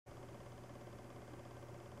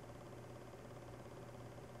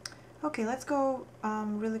Okay, let's go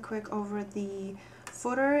really quick over the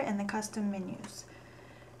footer and the custom menus.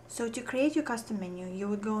 So to create your custom menu, you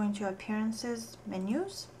would go into Appearances,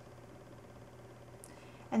 Menus.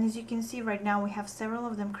 And as you can see right now, we have several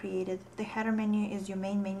of them created. The header menu is your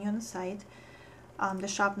main menu on the site. The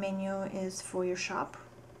shop menu is for your shop.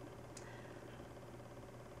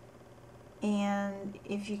 And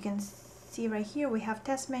if you can see right here, we have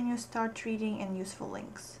test menu, start reading, and useful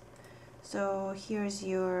links. So here's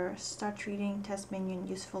your start reading, test menu, and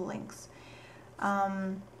useful links.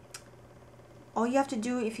 All you have to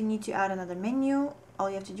do if you need to add another menu, all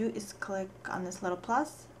you have to do is click on this little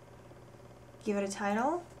plus, give it a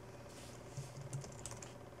title,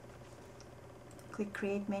 click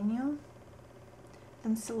create menu,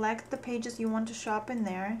 then select the pages you want to shop in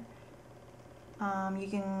there. You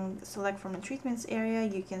can select from the treatments area,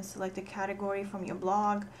 you can select a category from your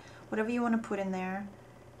blog, whatever you want to put in there.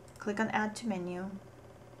 Click on add to menu.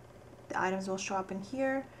 The items will show up in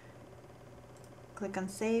here. Click on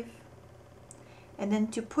save. And then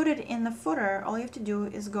to put it in the footer, all you have to do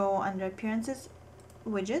is go under Appearances,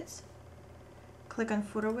 Widgets, click on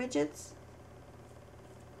Footer Widgets,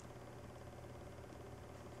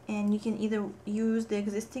 and you can either use the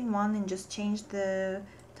existing one and just change the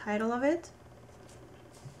title of it,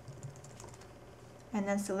 and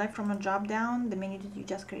then select from a drop down the menu that you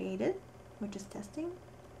just created, which is testing.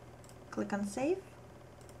 Click on save,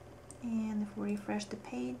 and if we refresh the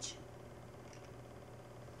page,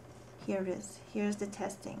 here it is. Here's the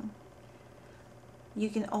testing. You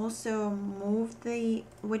can also move the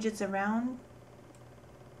widgets around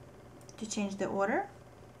to change the order.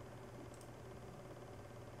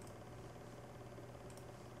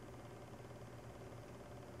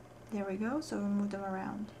 There we go, so we move them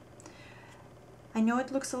around. I know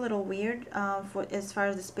it looks a little weird as far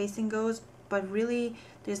as the spacing goes, but really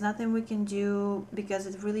there's nothing we can do because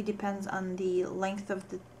it really depends on the length of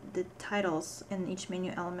the titles in each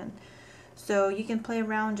menu element. So you can play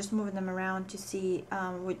around, just moving them around to see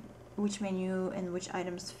which menu and which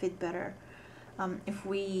items fit better. If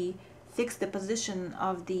we fix the position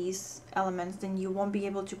of these elements, then you won't be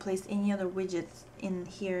able to place any other widgets in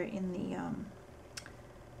here in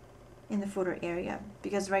the footer area,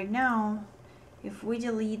 because right now if we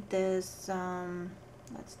delete this,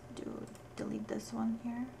 let's delete this one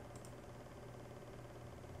here.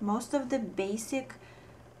 Most of the basic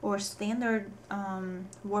or standard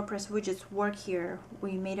WordPress widgets work here.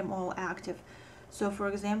 We made them all active. So for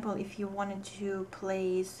example, if you wanted to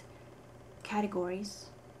place categories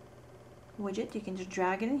widget, you can just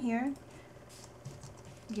drag it in here,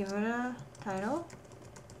 give it a title,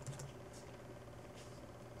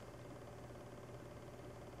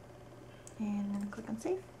 and then click on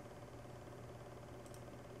save.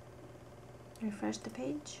 Refresh the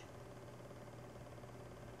page.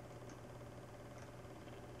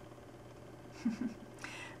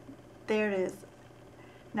 There it is.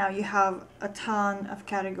 Now you have a ton of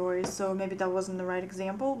categories, so maybe that wasn't the right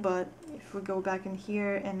example, but if we go back in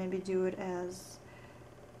here and maybe do it as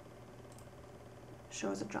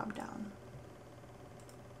show as a drop down.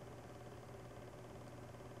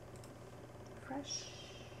 Refresh.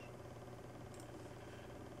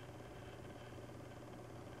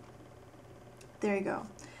 There you go.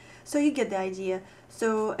 So you get the idea.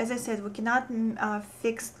 So as I said, we cannot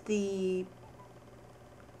fix the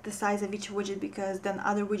size of each widget, because then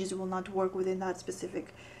other widgets will not work within that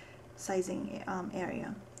specific sizing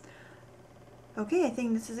area. Okay, I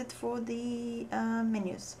think this is it for the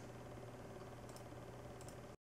menus.